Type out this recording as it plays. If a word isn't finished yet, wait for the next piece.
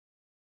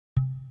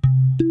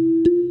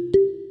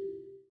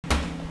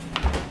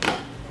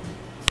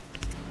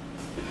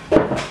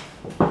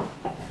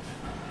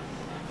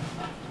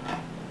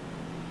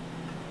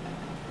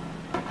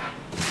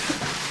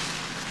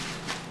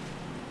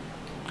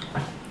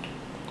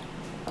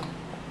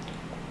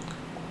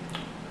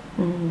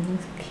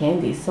This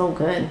candy's so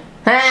good.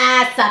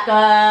 Ah,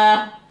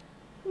 sucker!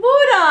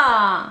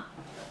 Buddha!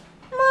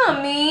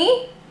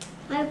 Mommy!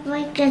 I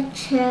break a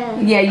chair.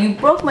 Yeah, you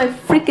broke my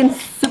freaking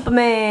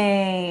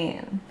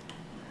Superman.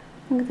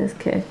 Look at this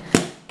kid.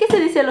 ¿Qué se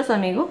dice a los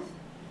amigos?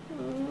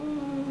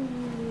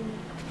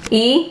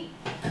 Y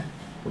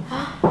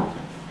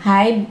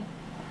hi,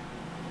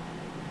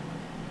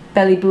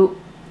 belly boop,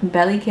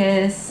 belly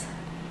kiss.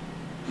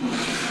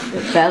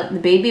 The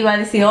baby va a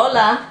decir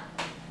hola.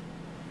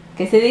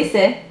 ¿Qué se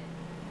dice?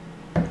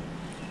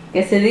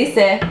 ¿Qué se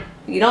dice?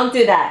 You don't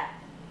do that,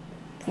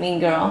 mean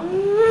girl.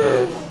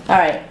 All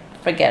right,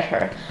 forget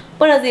her.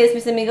 Buenos días,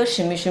 mis amigos.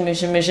 Shimmy, shimmy,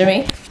 shimmy,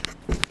 shimmy.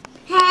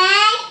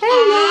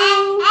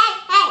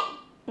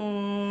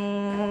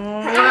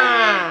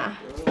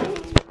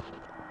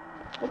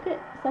 Look at,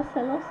 está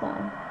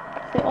celosa.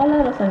 Say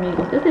hola a los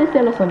amigos. ¿Qué se dice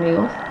a los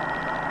amigos?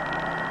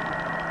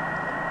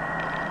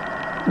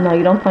 No,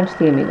 you don't punch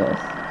the amigos.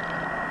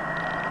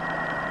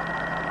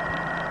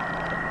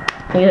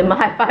 You get my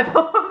high five. I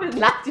almost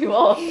knocked you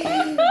off. I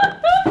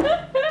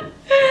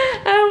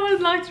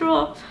almost knocked you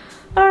off.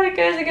 Alright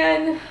guys,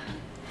 again.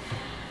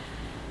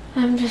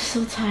 I'm just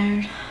so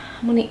tired.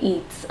 I wanna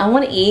eat. I'm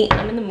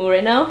in the mood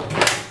right now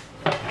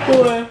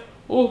for,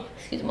 oh,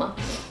 excuse me,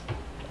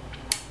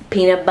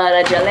 peanut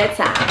butter jelly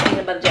time.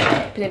 Peanut butter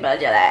jelly. Peanut butter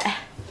jelly.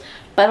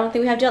 But I don't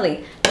think we have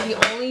jelly. The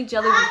only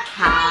jelly we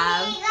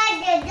have.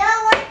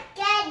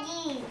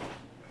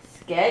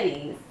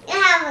 Sketties. You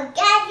have a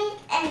gaddies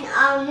and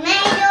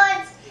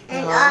tomatoes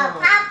and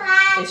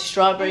Papa. It's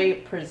strawberry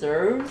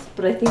preserves,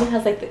 but I think it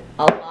has like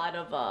a lot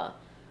of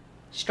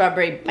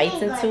strawberry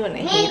bites into it, and I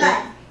hate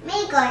it.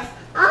 Amigos.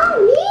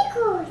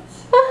 Amigos.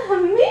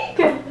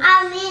 Amigos.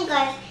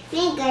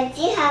 Amigos.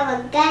 You have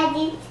a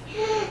gaddies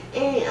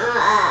and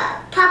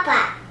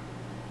Papa.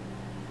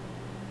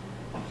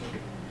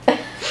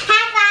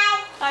 High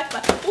five. High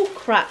five. Oh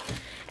crap.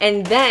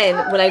 And then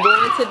when I go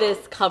into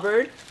this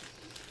cupboard,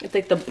 it's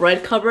like the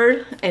bread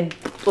cupboard, and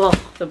oh,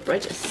 the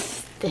bread just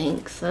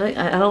stinks. I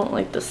don't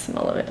like the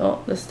smell of it.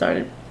 Oh, this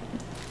started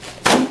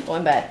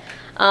going bad.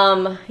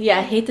 Yeah,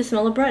 I hate the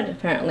smell of bread,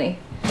 apparently.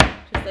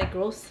 Just like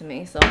gross to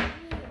me. So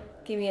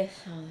give me a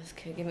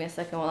give me a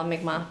second while I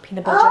make my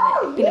peanut butter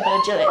jelly. Peanut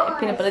butter jelly.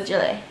 Peanut butter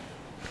jelly.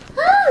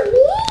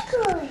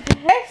 Amigos.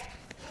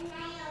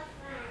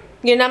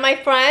 You're not my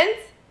friend?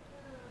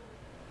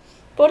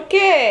 ¿Por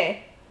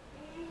qué?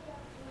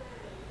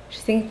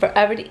 She's taking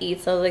forever to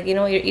eat, so I was like, you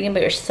know what, you're eating by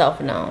yourself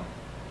now.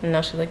 And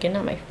now she's like, you're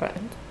not my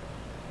friend.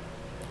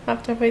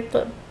 After I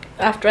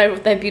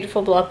wrote that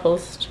beautiful blog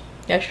post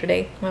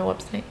yesterday on my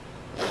website.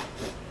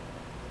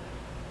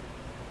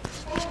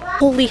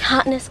 Holy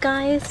hotness,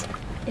 guys.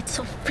 It's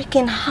so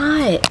freaking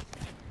hot.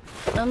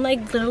 I'm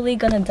like literally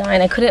gonna die,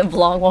 and I couldn't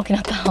vlog walking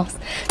out the house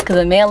because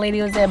the mail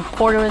lady was there, the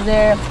porter was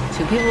there,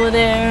 2 people were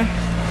there.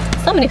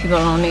 So many people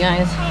around me,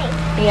 guys.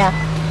 Yeah.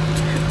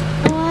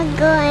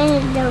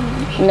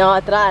 No,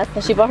 atrás.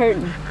 She bought her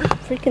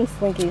freaking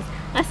Slinkies.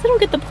 I still don't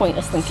get the point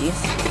of Slinkies.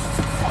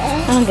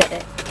 I don't get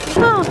it.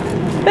 Oh,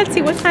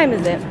 Betsy, what time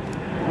is it?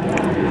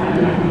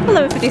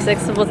 11:56,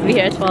 supposed to be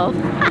here at 12.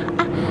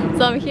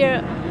 So I'm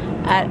here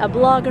at a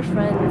blogger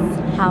friend's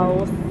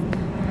house,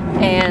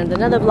 and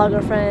another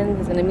blogger friend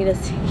is gonna meet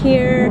us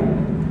here.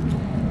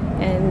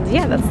 And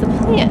yeah, that's the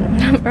plan.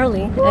 I'm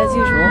early, as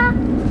usual.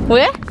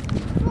 Where?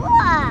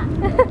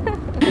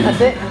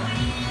 That's it.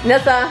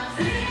 Nessa.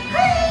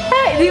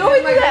 Hey, do you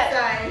always do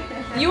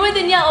that? You and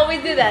Danielle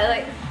always do that,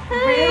 like,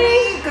 hey.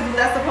 Really? Because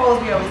that's the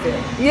pose we always do.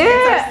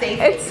 Yeah,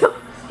 it's so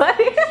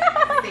funny.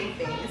 Safe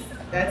face.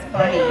 That's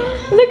funny.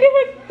 Look at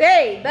her.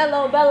 Hey,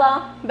 Bella,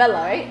 right?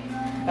 Bella.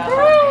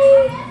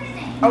 Hi.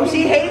 Oh,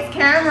 she hates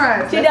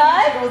cameras. She Let's does?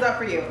 see if she goes up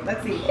for you.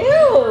 Let's see.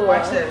 Ew.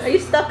 Watch this. Are you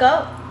stuck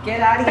up? Get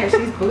out of here.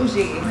 She's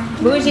bougie.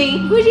 Bougie,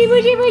 bougie,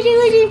 bougie, bougie,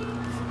 bougie.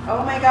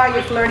 Oh my God,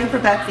 you're flirting for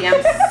Betsy.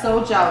 I'm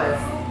so jealous.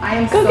 I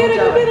am Go so get her,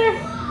 jealous. go get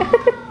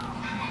her.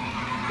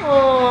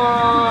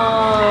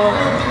 Oh,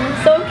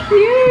 so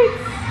cute.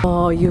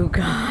 Oh, you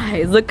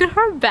guys, look at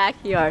her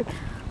backyard.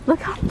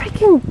 Look how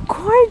freaking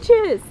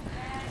gorgeous.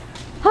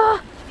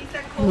 Ah,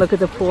 look at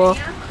the pool.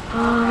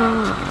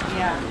 Ah.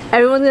 Yeah.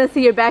 Everyone's gonna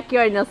see your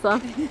backyard,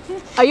 Nelsa.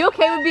 Are you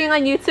okay with being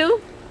on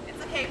YouTube?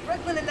 It's okay.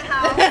 Brooklyn in the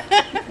house.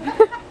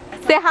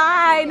 Say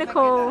hi,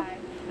 Nicole.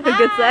 A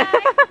good side.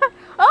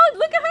 Oh,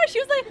 look at her. She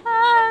was like,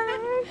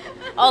 hi.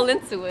 All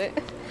into it.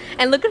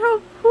 And look at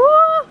her.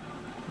 Woo.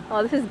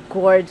 Oh, this is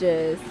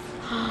gorgeous.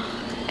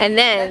 And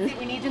then Betsy,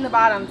 we need you in the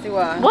bottom to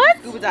what?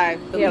 scuba dive.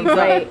 Yeah,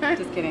 right.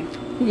 Just kidding.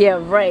 Yeah,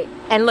 right.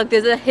 And look,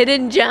 there's a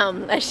hidden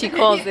gem, as she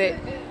calls it,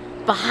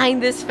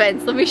 behind this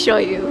fence. Let me show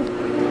you.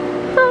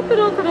 Oh,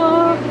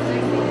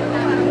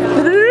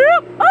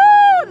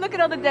 look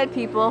at all the dead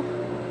people.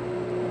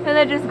 And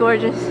they're just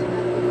gorgeous.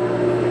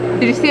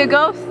 Did you see a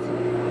ghost?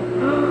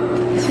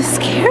 This is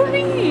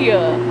scary.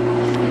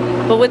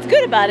 But what's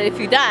good about it, if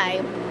you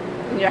die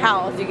in your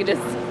house, you could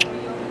just,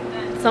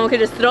 someone could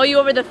just throw you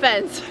over the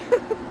fence.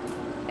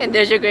 And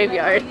there's your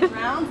graveyard.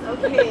 Rounds?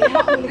 Okay.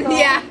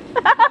 Yeah.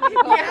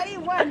 Ready?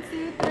 1,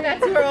 2, 3.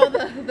 That's where all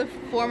the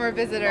former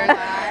visitors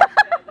are.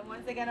 The ones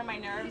to get on my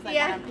nerves, like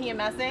when I'm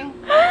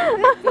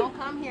PMSing. Don't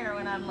come here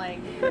when I'm like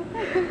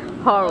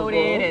Horrible.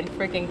 loaded and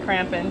freaking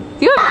cramping.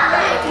 Yeah.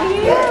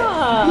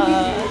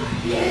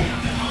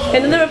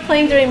 And then they were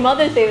playing during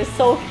Mother's Day. It was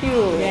so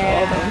cute.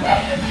 Yeah.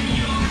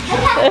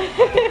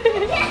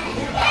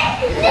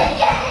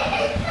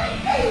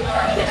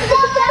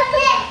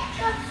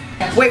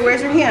 Wait,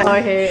 where's your hand? Oh,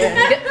 here.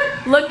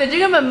 Look, they're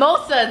drinking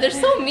mimosa. They're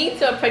so mean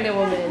to a pregnant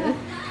woman.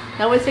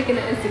 Now we're taking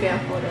an Instagram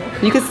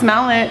photo. You can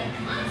smell it.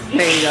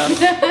 There you go.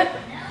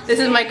 This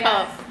is my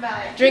cup.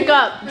 Drink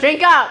up.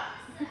 Drink up.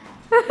 Take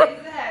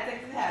to the head.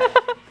 Take to the head.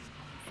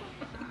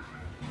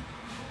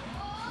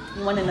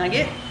 You want a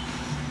nugget?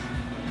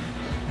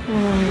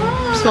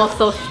 Smells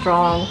so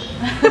strong.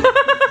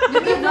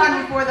 This is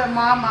not before the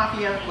mom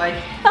mafia like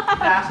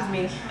bashes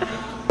me.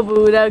 Go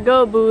Buddha,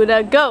 go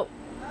Buddha, go.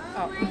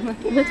 Oh.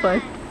 That's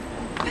fine.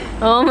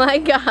 Oh my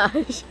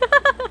gosh.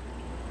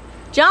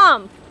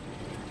 Jump.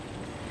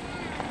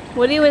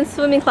 What are you in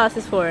swimming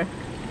classes for?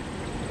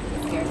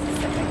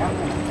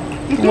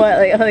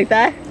 What, like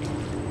that?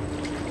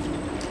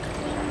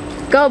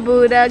 Go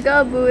Buddha,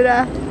 go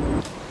Buddha.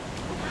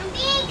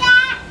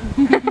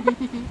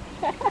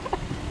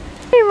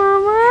 Hey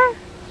mama.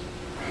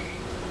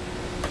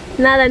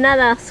 Nada,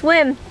 nada,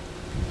 swim.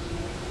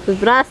 Tus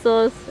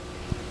brazos.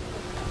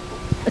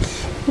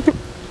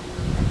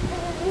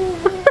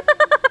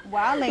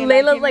 Wow,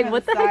 Layla's like,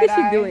 what the heck is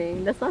she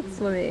doing? That's not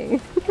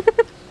swimming.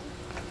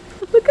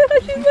 Look at her,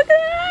 she's looking at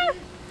her.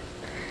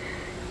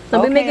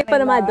 Let me make it fun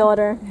of my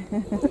daughter.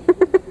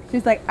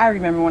 She's like, I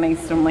remember when I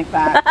used to swim like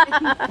that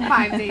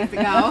 5 days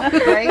ago.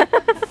 Right?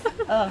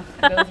 Oh,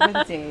 those were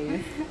the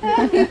days.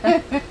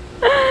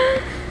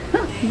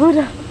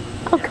 Buddha,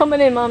 I'm coming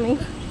in, mommy.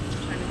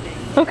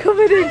 I'm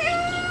coming in.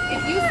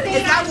 If you stay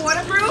is that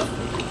waterproof?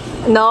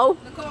 No.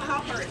 Nicole,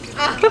 help her.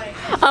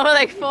 I'm gonna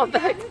like fall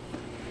back.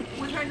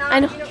 With her not, I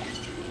know.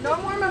 No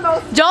more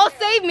mimosas. Don't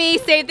save me,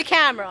 save the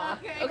camera.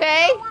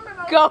 Okay? No more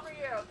mimosas Go. for you.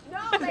 No,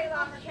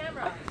 Layla, for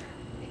camera.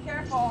 Be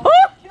careful.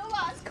 Oh, Kill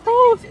us.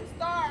 cold.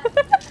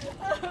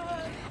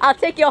 I'll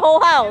take your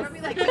whole house. It'll be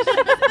like this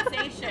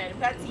sensation.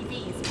 Betsy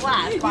V,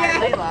 splash by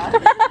Layla.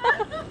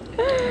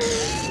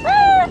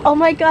 Oh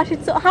my gosh,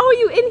 it's so. How are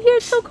you in here?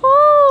 It's so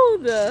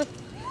cold. Do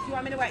you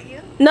want me to wet you?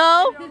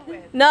 No,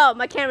 no,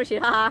 my camera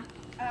sheet. Haha.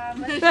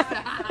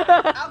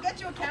 I'll get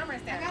you a camera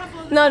stand.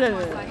 No, no, no,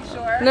 Are no, you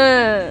sure?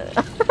 no.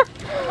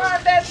 Come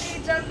on,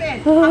 Betsy, jump in.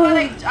 How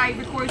about I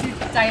record you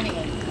diving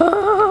in?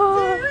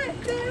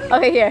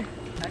 Okay, here.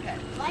 Okay.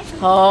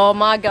 Oh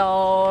my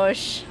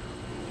gosh.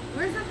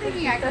 Where's the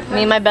thingy I can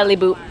Me and my belly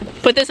boot.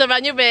 Put this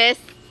around your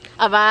wrist.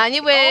 Around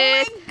your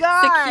wrist.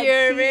 God,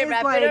 Secure she it. is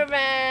Wrap like- it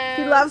around.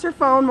 She loves her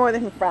phone more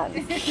than her friends.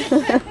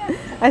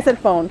 I said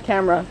phone,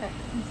 camera.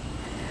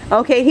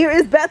 Okay, here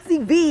is Betsy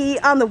V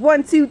on the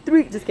 1, 2,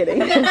 3. Just kidding.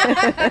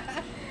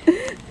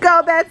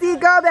 Go, Betsy,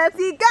 go,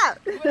 Betsy, go.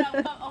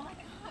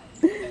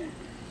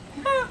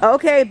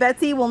 Okay,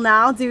 Betsy will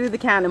now do the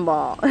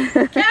cannonball.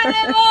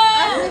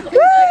 Cannonball! Woo!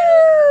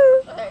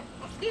 Okay,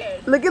 I'm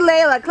scared. Look at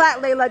Layla.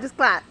 Clap, Layla. Just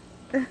clap.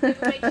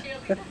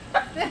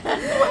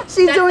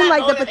 She's doing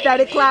like the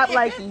pathetic clap,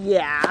 like,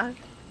 yeah.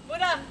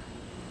 What up?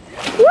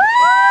 Woo!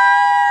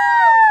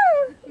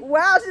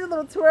 Wow, she's a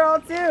little twirl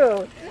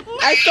too.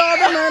 I saw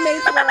the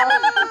mermaid twirl.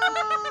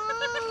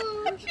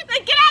 She's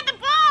like, get out the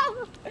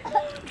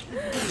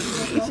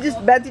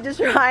ball! Betsy just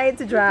tried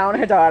to drown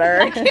her daughter.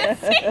 I can't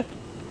see.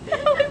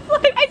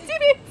 I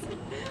did it.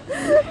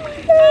 Oh my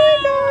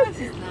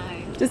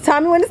God. Just tell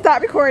me when to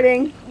stop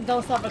recording.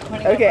 Don't stop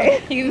recording.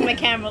 Okay. You use my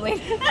camera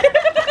later.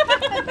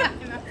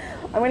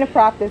 I'm gonna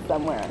prop this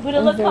somewhere.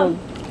 Buddha, look up.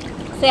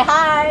 Say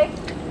hi.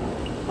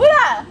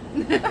 Buddha!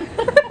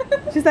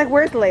 She's like,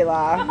 where's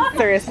Layla?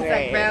 Seriously. She's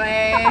like,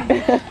 really? I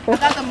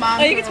thought the mom.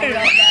 Oh, you can turn it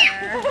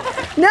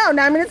off. No,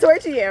 now I'm gonna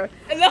torture you.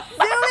 No.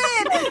 Do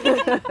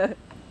it!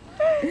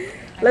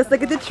 Let's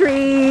look at the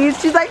trees.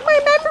 She's like, my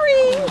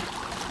memory.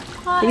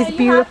 Hi, These are you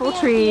beautiful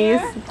happy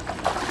trees. up here?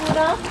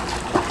 Buddha?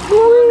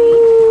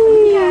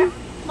 Ooh.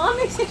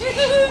 Mommy, she's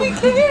really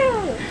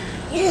cute.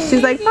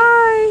 She's like,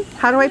 bye.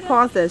 How do I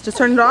pause this? Just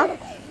turn it off?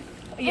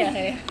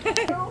 Yeah.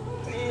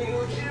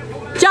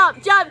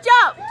 Jump, jump,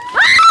 jump!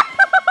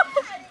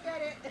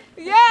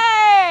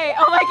 Yay!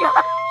 Oh my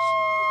gosh!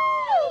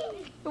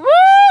 Woo!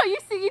 You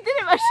see, you did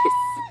it, but she's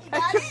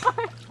such a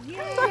fun.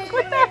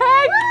 What the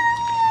heck?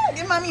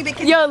 Give mommy a big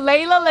kiss. Yo,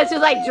 Layla, let's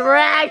just like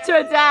drag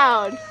her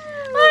down.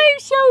 I'm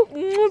so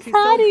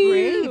proud of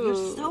you. You're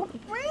so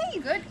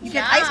brave. Good. You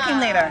get ice cream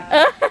later.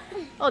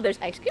 Oh, there's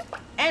ice cream?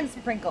 And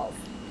sprinkles.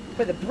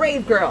 For the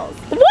brave girls.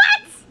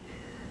 What?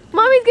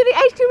 Mommy's getting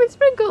ice cream and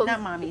sprinkles.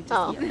 Not mommy, just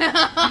Oh. you.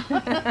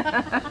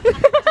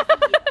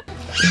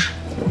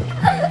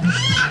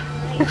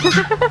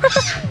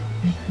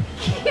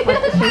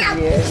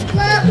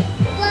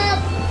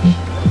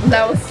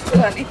 That was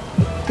funny.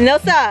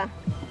 Nelsa,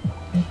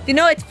 do you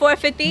know it's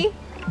 4:50?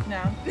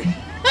 No.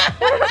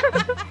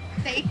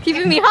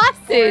 Keeping me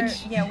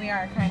hostage. Yeah, we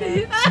are kind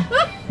of.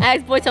 I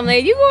asked Boytoy, I'm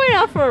like, you going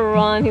out for a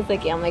run? He's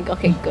like, yeah. I'm like,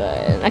 okay,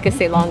 good. I can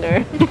stay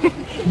longer.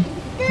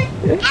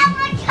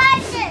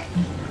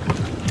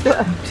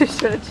 Just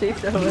trying to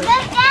chase over. Look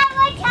at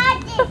what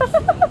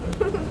happened.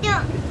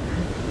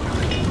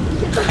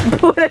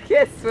 Buddha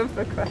can't swim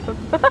for crap.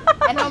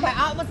 I know, my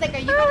aunt was like, are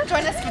you going to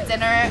join us for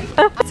dinner?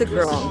 It's a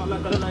girl.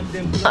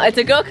 It's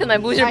a girl because my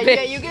boobs are Yeah,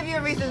 big. you give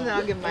your reasons and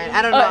I'll give mine.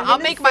 I don't know. I'll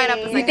make mine up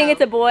as I You think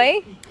it's a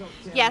boy?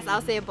 Yes,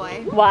 I'll say a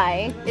boy.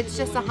 Why? It's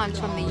just a hunch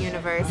from the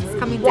universe. It's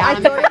coming Well, I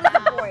down. thought it was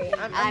a boy.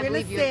 I'm I gonna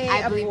believe you. say I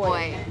a believe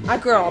boy. A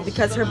girl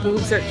because her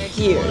boobs are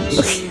huge.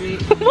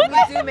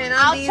 Zoom in on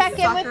I'll these check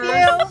in with suckers.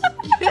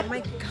 you. Oh my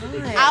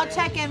god. I'll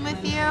check in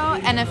with you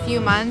in a few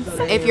months.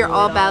 If you're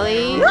all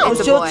belly, No, it's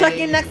a she'll boy. check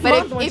in next but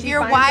month when if she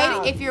you're finds wide,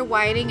 out. if you're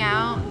whiting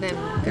out, then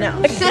No.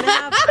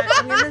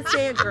 I'm gonna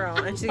say a girl,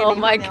 and she's Oh gonna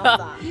my name her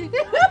god.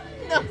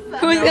 Nelsa.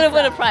 Who's gonna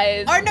win a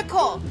prize? or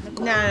Nicole.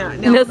 No.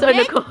 No, sorry,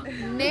 Nick? Nicole.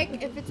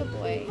 Nick, if it's a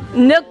boy.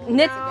 Nixa.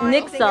 Nelsa.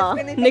 It's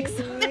gonna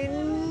be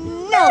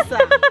Nelsa.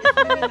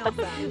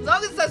 As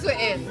long as it starts with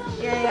N.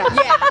 Yeah.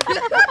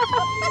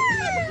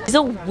 She's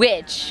a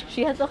witch.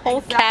 She has a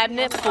whole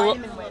cabinet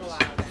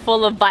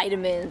full of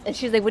vitamins. And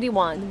she's like, what do you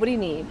want? What do you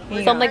need?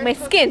 you So I'm go. like, my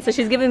skin. So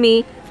she's giving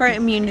me For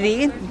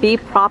immunity, B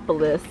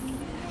propolis.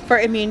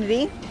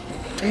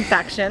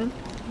 infection,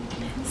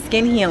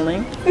 skin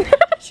healing,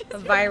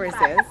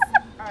 viruses,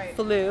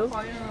 flu,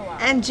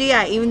 and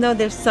GI. Even though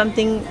there's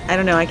something, I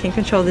don't know, I can't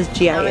control this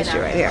GI issue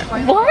right here.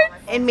 What?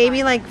 In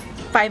maybe like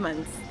 5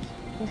 months.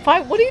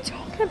 What are you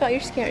talking about? You're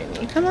scaring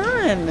me. Come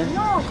on.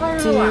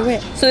 Do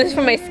it. So this is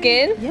for my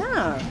skin?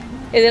 Yeah.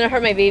 Is it gonna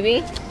hurt my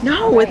baby?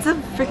 No, it's a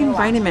freaking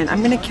vitamin.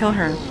 I'm gonna kill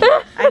her.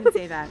 I didn't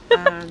say that.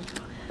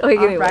 Okay,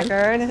 give me On one.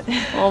 record.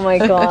 Oh my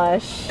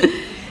gosh.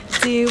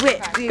 Do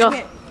it. Do Go.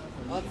 it.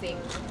 Let's see.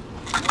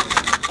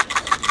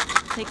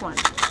 Take one.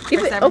 Keep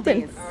For it 7 open.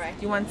 days.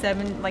 You want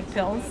 7 like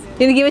pills? You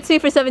gonna give it to me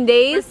for 7 For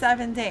days?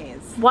 7 days.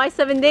 Why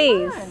 7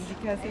 days?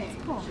 Because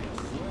it's cool.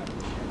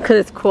 Because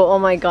it's cool. Oh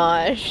my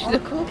gosh. All the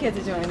cool kids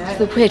are doing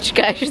The it. witch,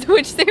 guys. She's the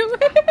witch. Stay away.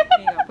 There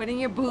you go. Put in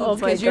your boobs Oh my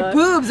because your God.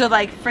 boobs are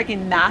like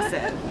freaking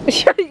massive.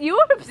 You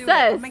are Do it. Oh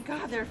obsessed. my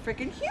god, they're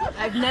freaking huge.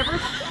 I've never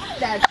seen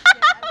that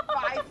shit at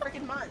 5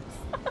 freaking months.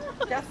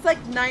 That's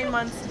like 9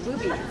 months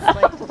boobies.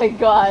 Like, Oh my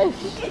gosh.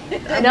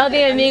 Now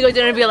the amigos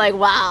are gonna be like,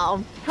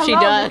 wow, she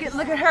hello, does.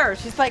 Look at her.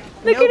 She's like,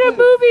 Look no at her boobs.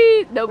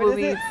 boobies. No What is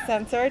boobies. it?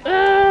 Censored?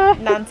 Ah.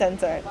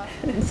 Non-censored.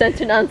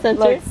 Censored, non-censored.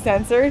 Like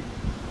censored?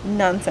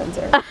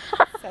 Non-censored.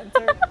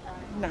 Censored?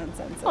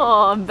 Non-censored.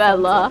 Oh,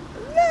 Bella.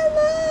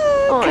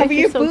 Oh, cover she's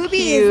your so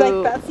boobies cute.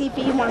 like Betsy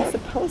V wants to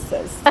post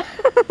us.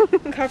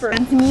 Cover.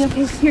 And to me,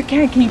 okay, here,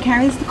 can you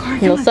carry this to the car?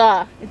 Come No, on.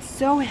 sir. It's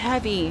so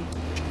heavy.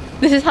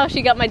 This is how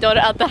she got my daughter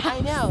out the house.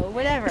 I know,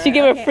 whatever. She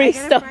gave her Okay, free I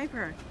gotta stuff. bribe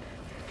her.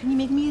 Can you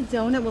make me a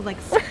donut with like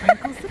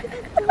sprinkles? Look at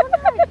that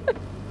donut.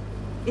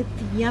 It's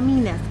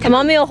yumminess. And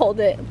mommy will hold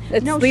it.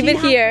 Let's No, leave she it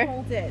has to here.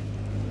 hold it.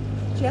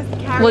 She has to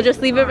carry We'll it just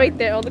to leave the it right car.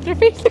 there. Oh, look at her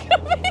face. Look at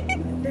her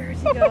face. There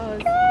she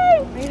goes. Are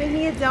you making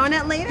me a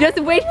donut later? Just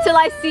wait till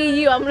I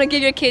see you. I'm gonna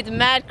give your kids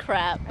mad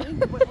crap. What are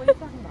you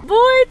talking about?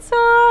 Boy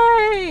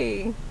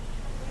toy.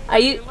 Are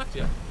you Left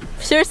yet.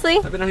 seriously?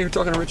 I've been out here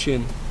talking to Richie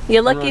and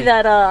You're lucky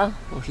Right. that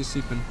oh, she's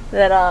sleeping.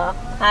 I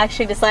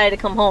actually decided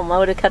to come home. I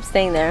would have kept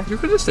staying there. You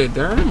could have stayed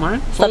there. I didn't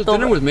mind. As long Slept as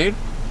dinner over. was made.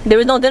 There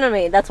was no dinner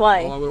made. That's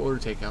why. Oh, I would order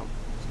takeout.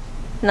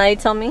 Now you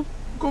tell me.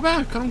 Go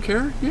back. I don't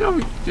care. You know,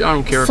 I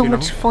don't care So if you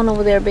much know. fun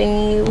over there,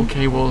 babe.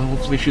 Okay, well,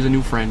 hopefully she's a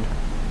new friend.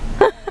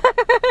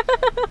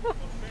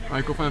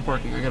 Alright, go find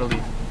parking. I gotta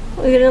leave.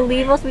 We're gonna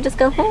leave us. We just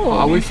got home.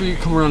 I'll wait for you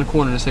to come around the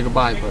corner and say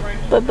goodbye,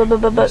 but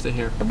I'll stay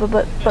here.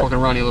 Talking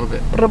around you a little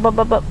bit.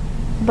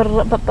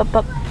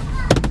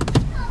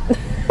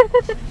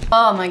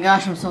 Oh my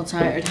gosh, I'm so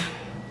tired.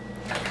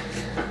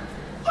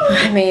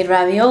 I made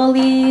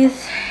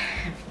raviolis.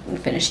 We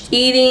finished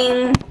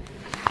eating.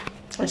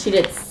 And she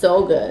did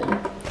so good.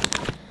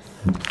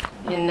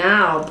 And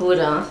now,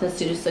 Buddha, since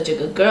she's such a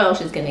good girl,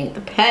 she's gonna eat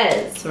the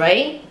pets,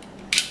 right?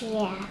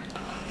 Yeah.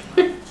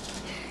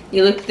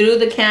 You look through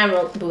the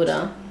camera,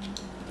 Buddha.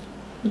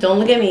 Don't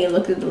look at me,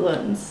 look at the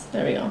lens.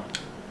 There we go.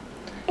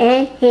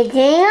 And he's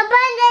doing a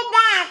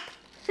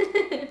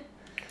bunch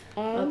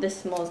Oh, this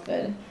smells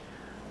good.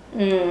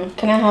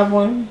 Can I have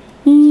one?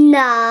 No,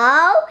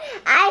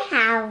 I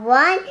have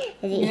one.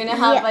 You're gonna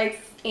have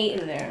like 8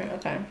 in there,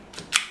 okay.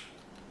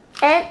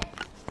 And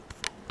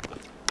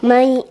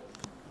my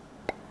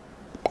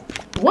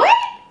What?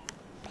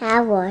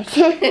 that was.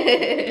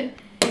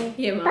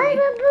 Here, mommy.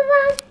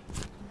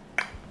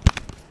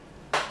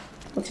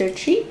 What's your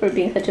treat for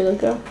being such a good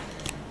girl?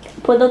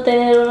 ¿Puedo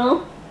tener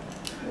uno?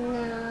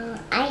 No,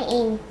 I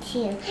am too.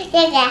 You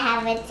can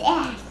have it.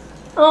 Yes.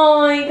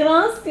 Ay,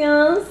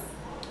 gracias.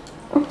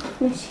 Oh,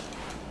 let me see.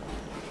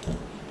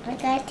 I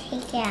gotta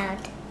take it out.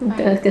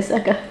 Okay, que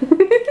saca.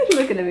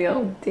 Look at me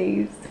all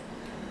dazed.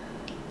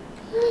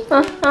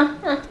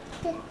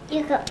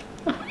 You go.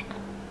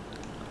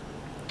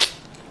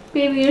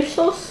 Baby, you're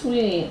so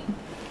sweet.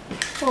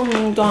 Oh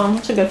my god,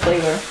 that's a good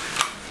flavor.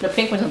 The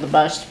pink one's not the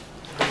best.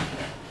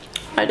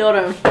 My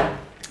daughter,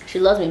 she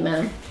loves me,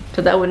 man.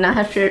 Because I would not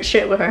have to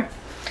share it with her.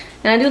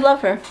 And I do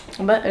love her,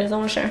 but I just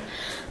don't want to share.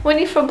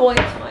 Waiting for boy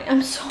toy.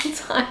 I'm so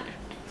tired.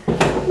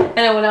 And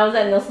then when I was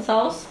at Nelson's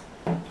house,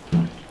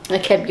 I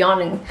kept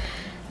yawning.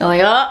 They're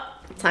like, oh,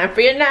 time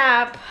for your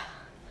nap.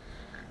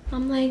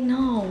 I'm like,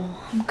 no,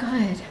 I'm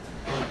good.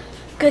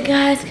 Good,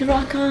 guys, can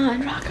rock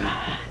on, rock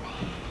on.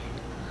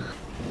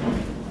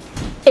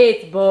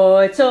 It's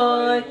boy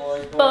toy,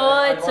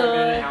 boy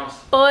toy,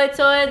 boy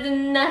toys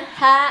in the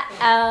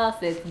house.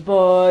 It's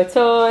boy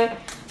toy,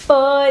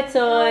 boy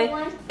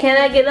toy. Can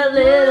I get a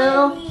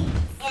little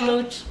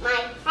smooch? My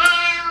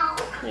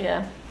house.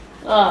 Yeah.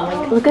 Oh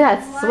my, look at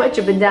that sweat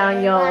dripping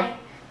down, y'all.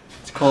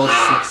 It's called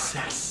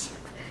success.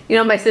 You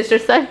know what my sister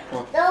said? My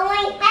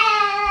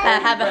house. I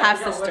have a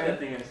half sister.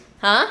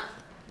 Huh?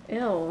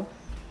 Ew.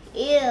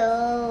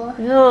 Ew.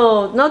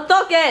 Ew. No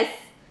toques.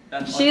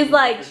 She's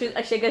like,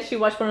 I guess she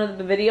watched one of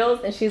the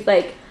videos and she's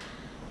like,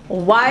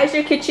 why is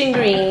your kitchen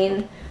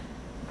green?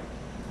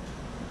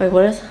 Wait,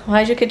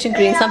 why is your kitchen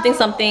green? Something,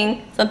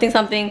 something, something,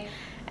 something.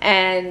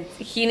 And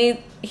he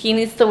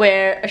needs to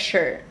wear a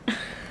shirt.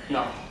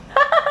 No.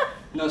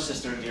 No,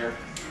 sister dear.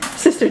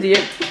 Sister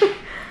dear.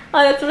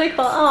 Oh, that's what I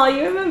call. Oh,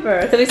 you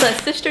remember? So we said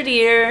sister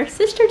dear,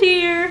 sister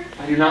dear.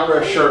 I do not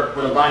wear a shirt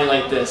with a body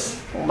like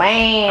this. Wow.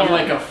 I'm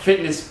like a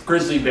fitness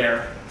grizzly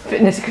bear.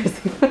 Fitness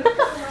grizzly.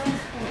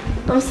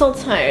 I'm so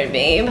tired,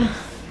 babe.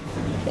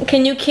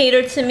 Can you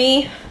cater to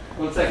me?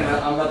 1 second,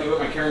 I'm about to go with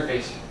my Karen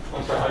face.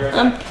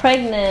 I'm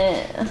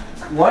pregnant.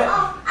 What?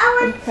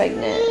 I'm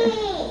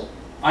pregnant.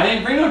 I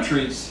didn't bring no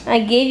treats.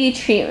 I gave you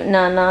treat,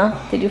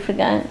 Nana. Did you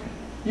forget?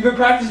 You been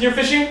practicing your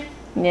fishing?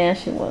 Yeah,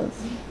 she was.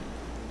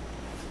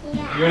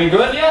 You any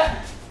good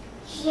yet?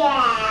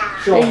 Yeah.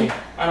 Show me.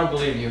 I don't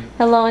believe you.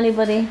 Hello,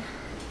 anybody?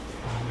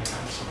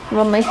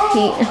 Rub my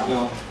feet.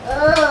 No.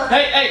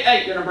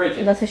 Hey, you're gonna break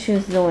it. That's what she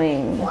was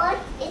doing. What?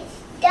 It's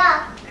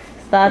stuck.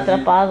 Está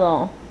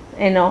atrapado.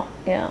 No,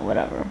 yeah,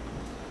 whatever.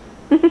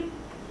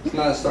 It's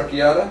not a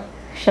stocchiata.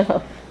 Shut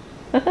up.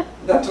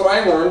 That's what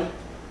I learned.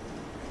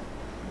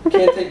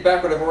 Can't take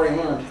back what I've already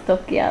learned.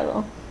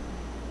 Stocchiado.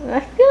 I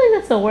feel like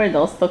that's a word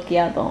though,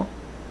 stocchiado.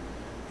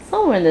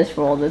 Somewhere in this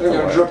world it's a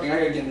I'm word. dripping. I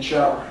gotta get in the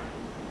shower.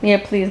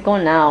 Yeah, please go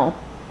now.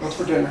 What's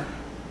for dinner?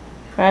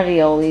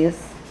 Raviolis.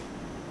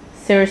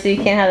 Seriously,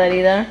 you can't have that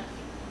either?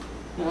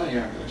 No,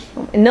 you're not good.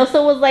 And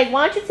Nilsa was like,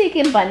 why aren't you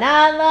taking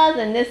bananas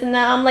and this and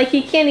that? I'm like,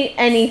 he can't eat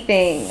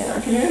anything.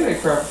 I can eat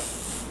that crap.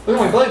 Look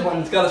at my belly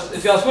button. It's got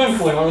a swimming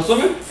pool. You want to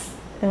swim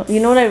in? You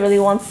know what I really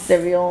want?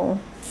 Cereal.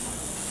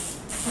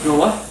 You know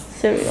what?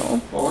 Cereal.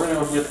 Well, we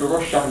have to go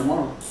grocery shopping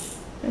tomorrow.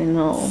 I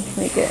know.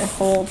 Make it a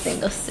whole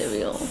thing of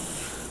cereal.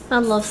 I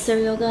love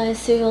cereal, guys.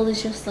 Cereal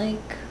is just like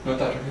No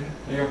touch, okay?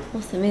 There you go.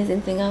 most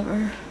amazing thing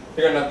ever.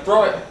 You're gonna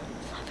throw it.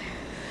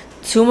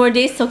 2 more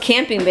days till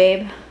camping,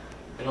 babe.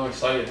 I know,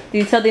 excited. Do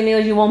you tell the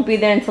Amigos you won't be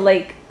there until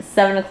like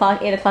 7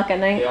 o'clock, 8 o'clock at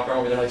night? Yeah, I'll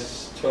probably be there like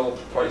till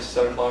probably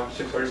 7 o'clock,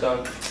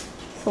 6:37.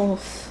 So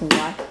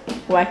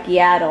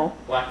wackiado.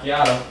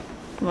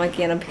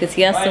 Wackiado. Because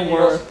he has to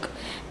work.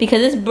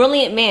 Because this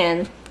brilliant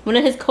man, one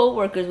of his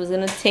co-workers was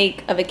going to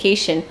take a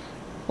vacation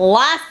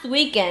last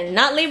weekend,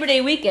 not Labor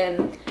Day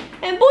weekend.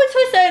 And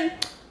BOYTOY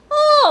said,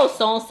 oh,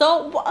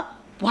 so-and-so,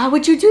 why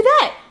would you do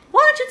that?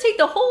 Why don't you take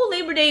the whole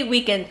Labor Day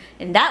weekend?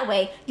 And that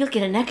way, you'll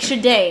get an extra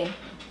day.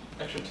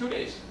 Extra 2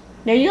 days.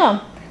 There you go.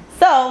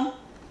 So,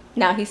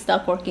 now he's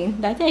stuck working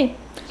that day.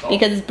 So?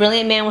 Because this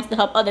brilliant man wants to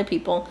help other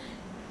people.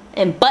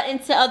 And butt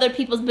into other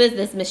people's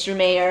business, Mr.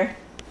 Mayor.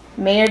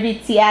 Mayor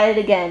BT at it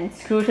again.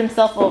 Screwed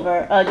himself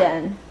over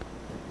again.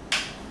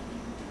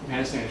 Man,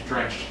 this thing is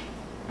drenched.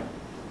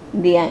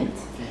 The end.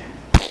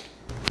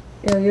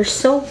 Yeah. Ew, you're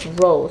so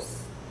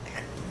gross.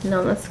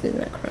 No, I'm not squeezing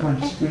that crap. Come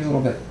on, just squeeze a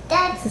little bit.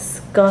 It's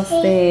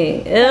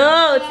disgusting.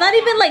 Ew, it's not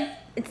even like,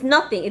 it's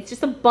nothing. It's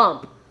just a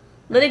bump.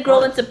 Let it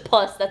grow into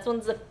pus. That's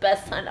when's the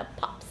best time to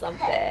pop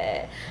something.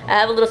 I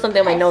have a little something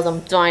on my nose.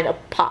 I'm dying to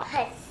pop.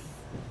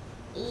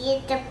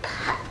 Eat the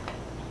pop.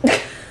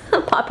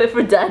 Pop it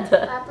for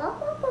Dada.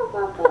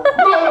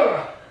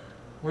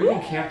 Were you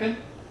even camping?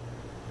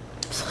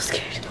 I'm so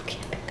scared to go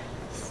camping,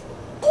 guys.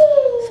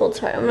 So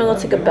tired. I'm gonna go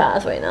take a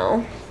bath right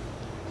now.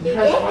 You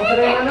guys fun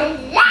today, Anna?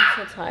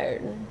 I'm so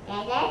tired. I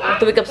have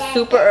to wake up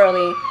super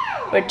early.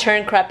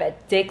 Return crap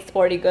at Dick's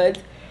Sporting Goods.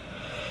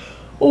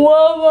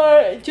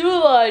 Walmart. Do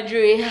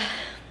laundry.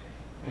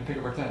 And pick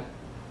up our tent.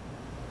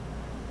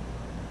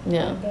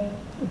 Yeah.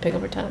 And pick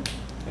up her tent.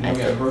 And then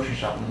we have grocery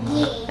shopping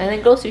tomorrow. And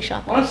then grocery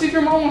shopping. Let's see if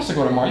your mom wants to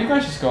go tomorrow. You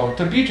guys just go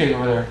to BJ's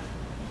over there.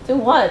 Do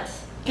what?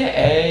 Get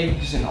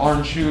eggs and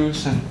orange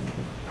juice and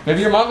maybe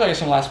your mom got you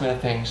some last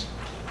minute things.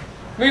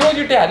 Maybe go with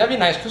your dad. That'd be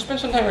nice. Go spend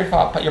some time with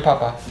your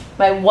papa.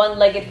 My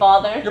one-legged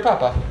father. Your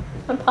papa.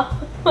 My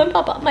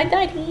papa. My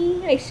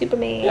daddy. My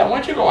Superman. Yeah, why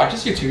don't you go watch?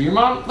 Just you two. Your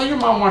mom. Let your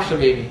mom watch the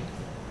baby.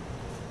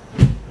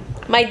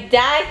 My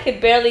dad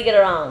could barely get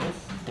around.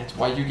 That's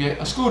why you get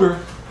a scooter.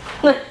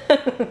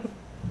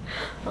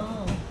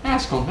 Oh.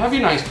 Ask him. That'd be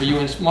nice for you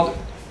and his mother.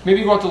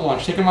 Maybe go out to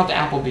lunch. Take him out to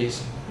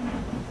Applebee's.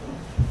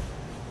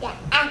 The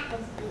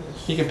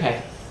Applebee's. He can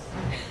pay.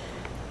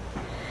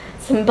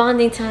 Some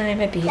bonding time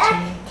at BJ.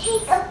 Let's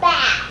take a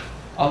bath.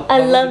 A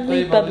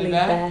lovely bubbly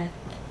bath.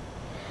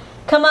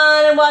 Come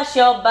on and wash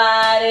your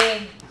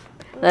body.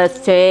 Let's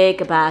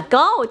take a bath.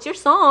 Go, it's your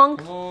song.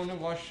 Come on and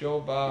wash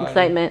your body.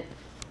 Excitement.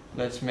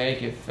 Let's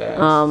make it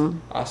fast.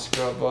 I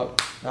scrub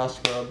up. I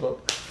scrub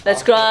up.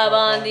 Let's scrub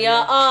under your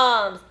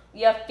arms,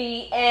 your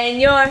feet,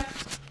 and your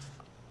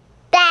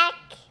Back.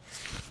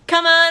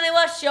 come on and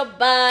wash your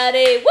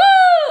body.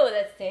 Woo!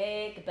 Let's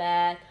take a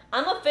bath.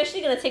 I'm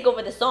officially gonna take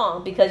over the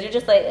song because you're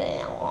just like,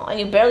 and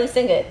you barely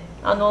sing it.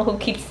 I don't know who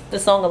keeps the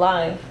song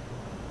alive.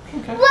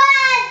 Okay.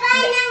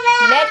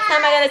 Next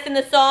time I gotta sing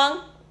the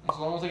song, As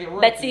long as I get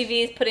royalties. Betsy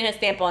V is putting her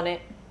stamp on it.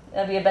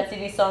 That'll be a Betsy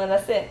V song and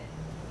that's it.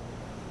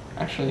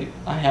 Actually,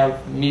 I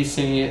have me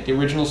singing it, the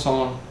original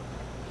song.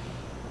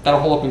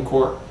 That'll hold up in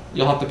court.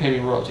 You'll have to pay me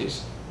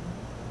royalties.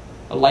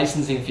 A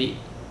licensing fee.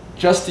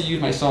 Just to use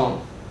my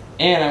song.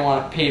 And I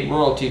want paid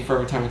royalty for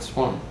every time it's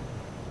spun.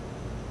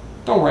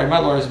 Don't worry, my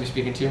lawyers will be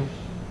speaking to you.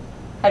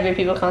 Have your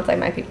people contact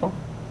my people.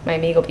 My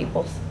amigo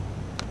peoples.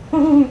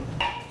 I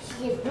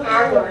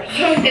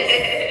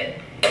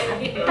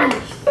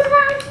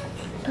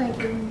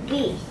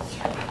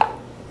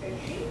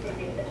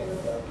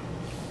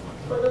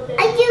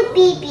do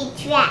baby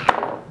trap.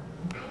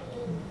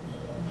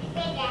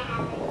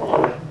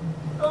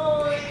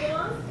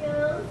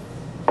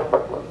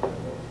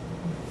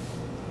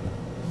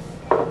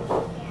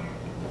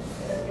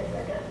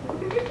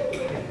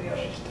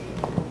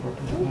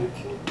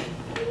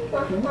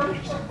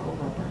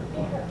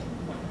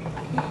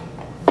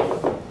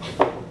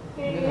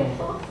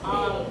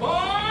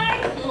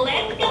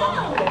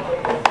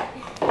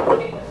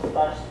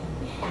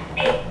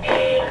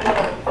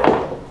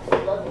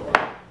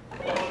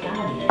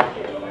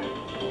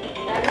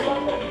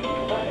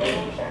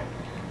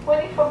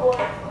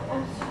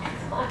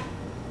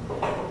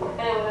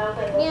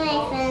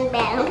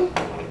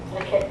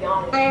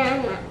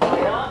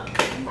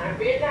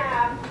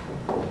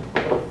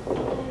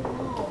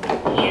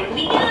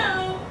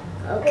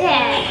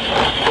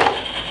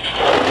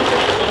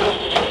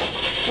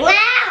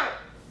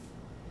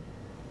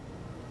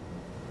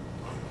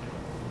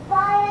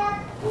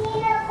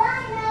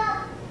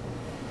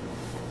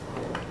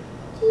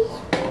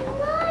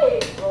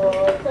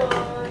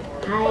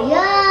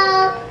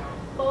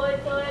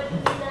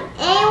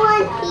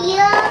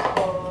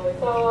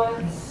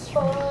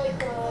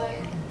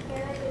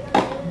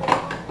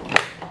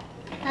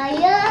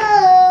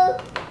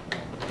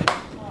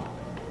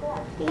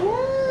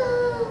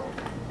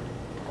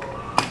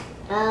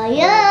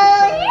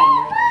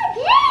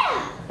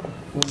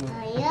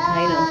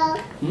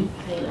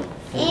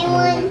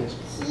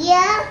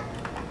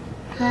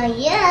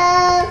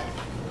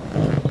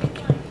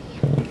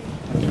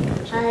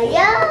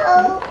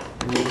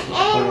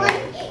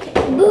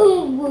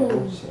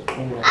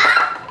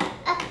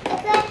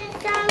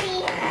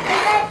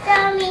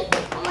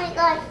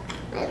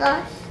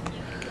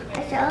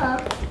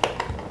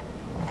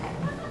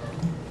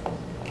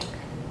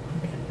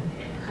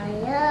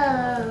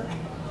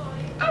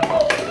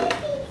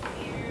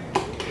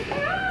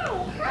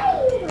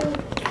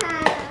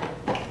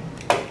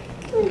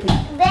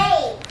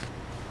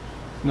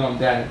 No, I'm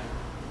daddy.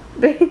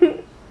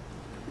 ¿Qué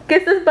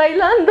estás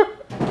bailando?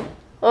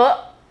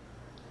 Oh,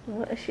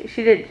 she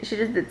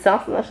just did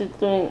salsa. Now she's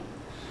doing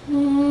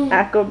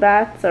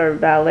acrobats or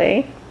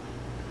ballet.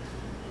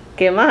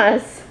 ¿Qué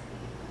más?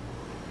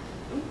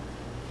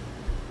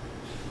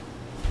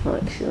 Oh,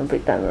 she's gonna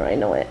break down. I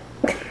know it.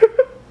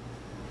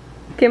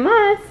 ¿Qué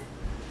más?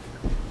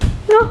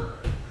 No.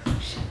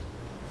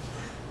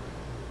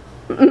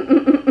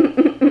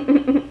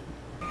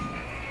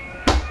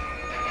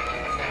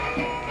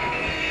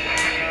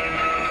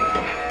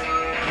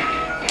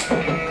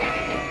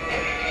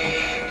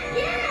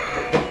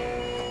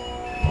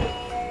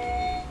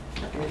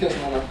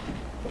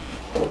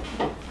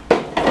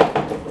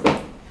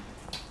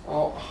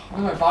 Oh, I'm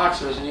in my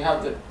boxers and you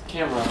have the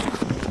camera.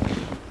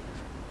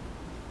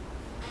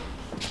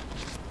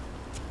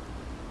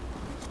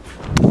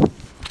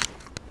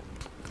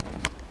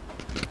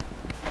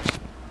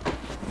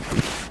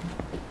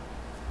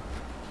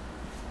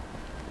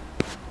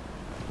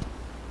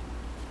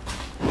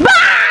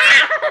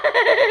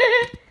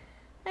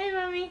 Hi,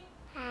 mommy.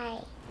 Hi.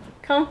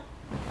 Come,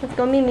 let's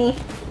go meet me.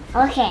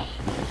 Okay.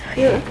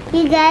 Here.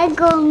 You gotta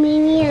go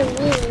Mimi or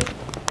me.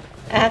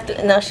 I have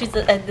to. No, she's.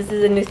 This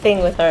is a new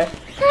thing with her.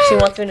 She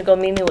wants me to go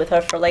meet me with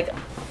her for like.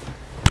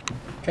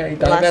 Okay,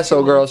 the last that's 2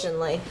 so, girls. months in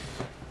life.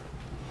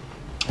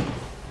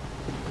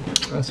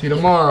 I'll see you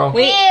tomorrow.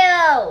 Wait.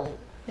 Ew.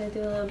 Can I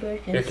do a little bird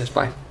Here, kiss,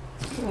 bye.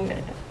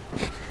 Okay.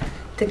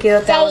 Te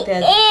quiero, te amo, te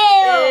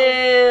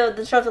adoro. Ew.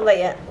 Don't show the light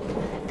yet.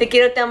 Te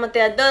quiero, te amo,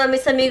 te adoro,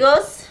 mis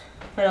amigos.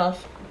 What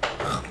else?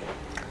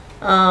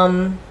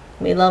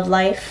 We love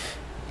life.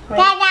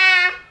 Dada.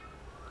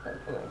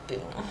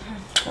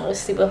 I want to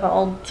sleep with her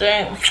all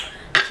day.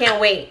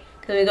 Can't wait.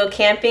 Because we go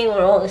camping,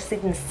 we're all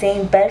sleep in the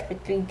same bed for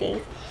 3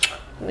 days.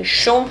 We're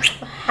so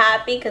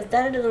happy because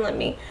Daddy doesn't let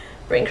me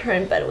bring her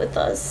in bed with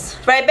us.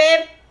 Right,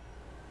 babe?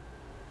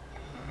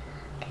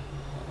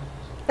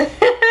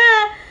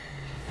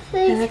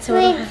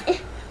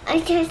 Wait, I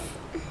just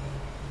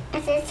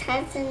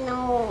have to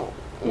know.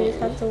 You just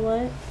have to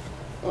what?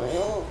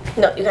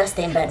 No, you gotta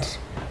stay in bed.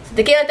 Si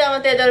te quedas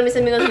a dormir, mis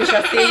amigos, we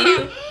shall see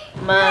you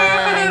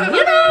mañana.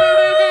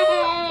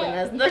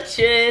 Buenas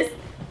noches.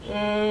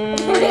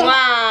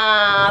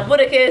 Mwah.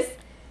 Buddha kiss.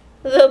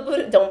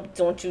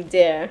 Don't you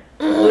dare.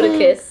 Buddha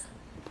kiss.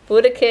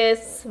 Buddha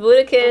kiss.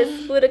 Buddha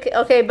kiss. Buddha kiss.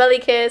 Okay, belly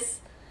kiss.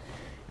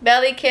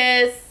 Belly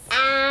kiss.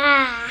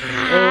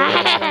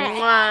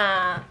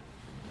 Mwah.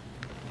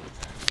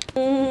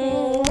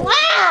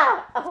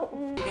 Wow.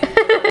 Oh.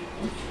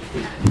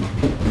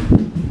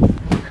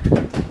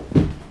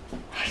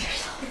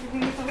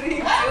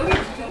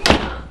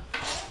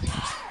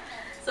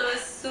 So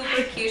it's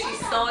super cute.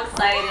 She's so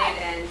excited,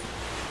 and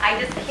I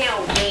just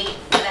can't wait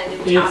for that new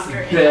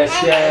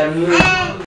chapter.